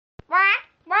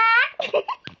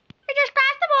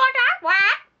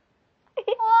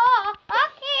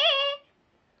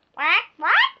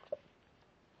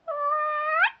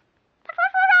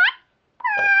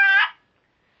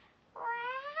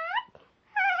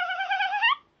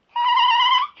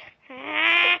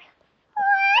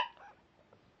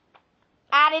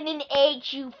in an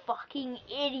H, you fucking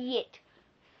idiot.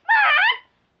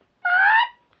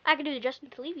 I can do the Justin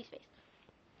Televi's face.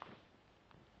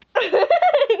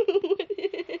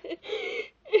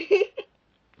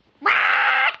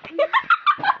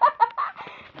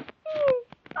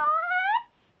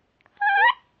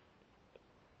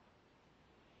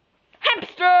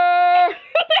 Hamster!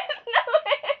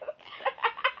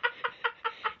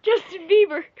 Justin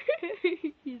Bieber.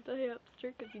 He's a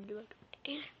hamster because he'd be like.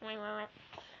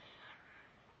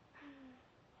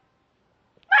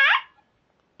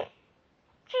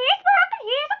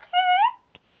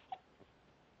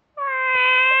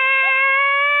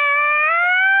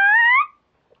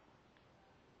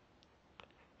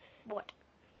 What?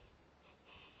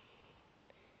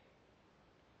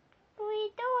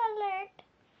 Burrito alert.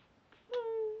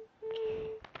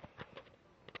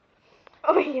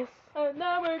 Oh yes. And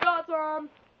now we got some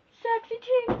sexy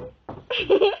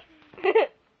ting.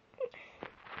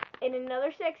 And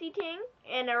another sexy ting,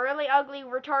 and a really ugly,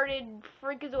 retarded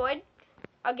freakazoid,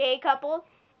 a gay couple,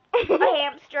 a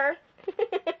hamster,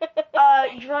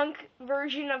 a drunk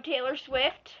version of Taylor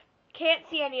Swift. Can't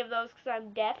see any of those because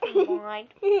I'm deaf and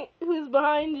blind. Who's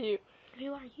behind you?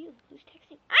 Who are you? Who's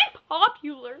texting? I'm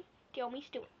popular. Tell me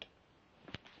Stewart.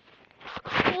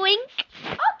 Wink.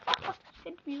 Oh,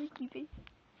 it's really cute.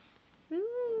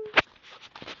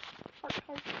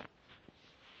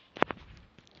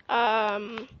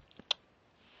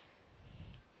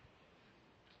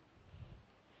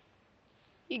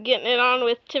 You getting it on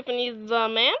with Tiffany's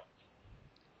man?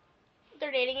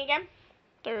 They're dating again?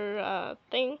 Their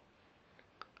thing.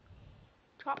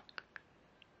 Top.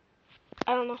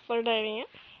 I don't know if they're dating yet.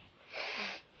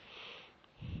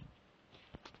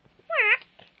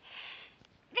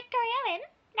 Victoria Lynn,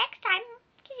 next time,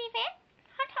 kissy face,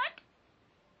 hot hot.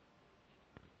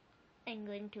 I'm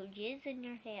going to jizz in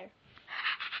your hair.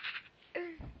 What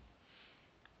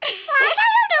are you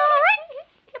doing?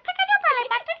 You picking your belly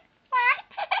button?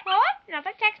 What?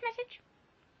 Another text message?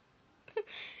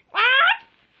 What?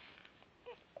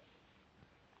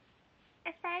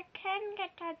 If I can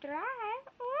get a drive.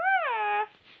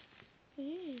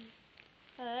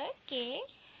 Okay.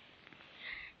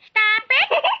 Stop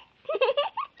it!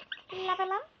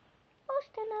 Love. Oh,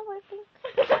 still not working.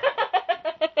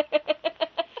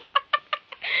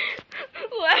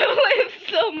 Wow, it's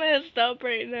so messed up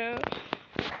right now.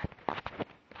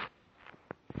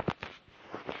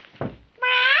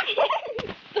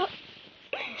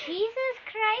 Jesus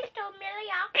Christ,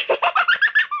 Amelia.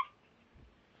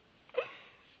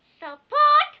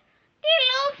 Support the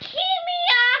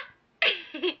leukemia.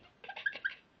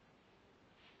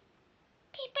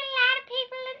 People, a lot of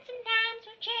people, and sometimes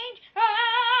will change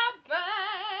habits.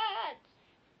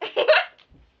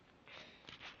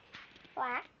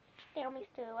 What? Tell me,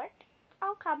 Stuart.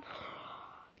 I'll come.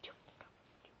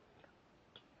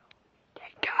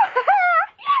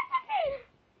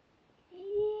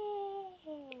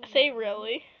 Say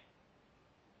really.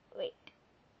 Wait.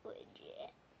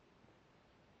 Legit.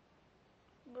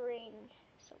 Bring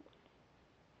someone.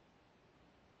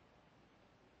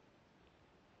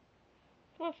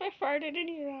 What if I farted in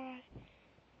your eye?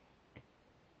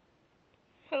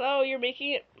 Hello, you're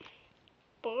making it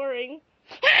boring.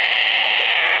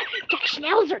 Jack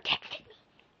Schnells are texting me.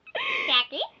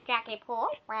 Jackie, Paul,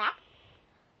 rap.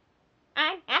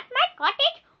 I'm at my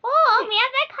cottage. Oh, we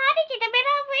have a cottage in the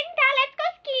middle of winter. Let's go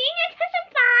skiing and have some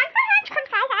fun.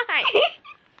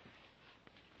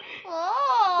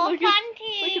 Oh, Look, fun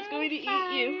look, it's going to eat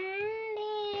you.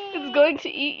 Sunday. It's going to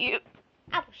eat you.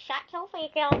 Oh, shut your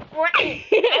face, girl. I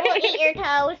will eat your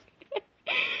toes.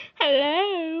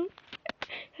 Hello.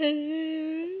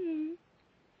 Hello.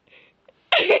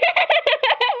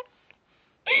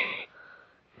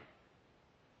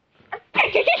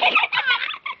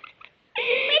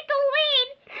 Little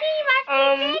Wayne, he must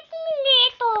be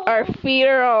little. Our feet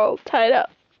are all tied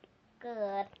up.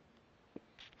 Good.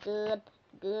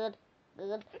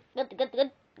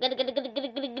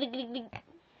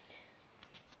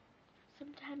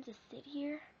 Sometimes I sit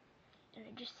here and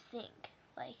I just think,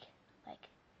 like,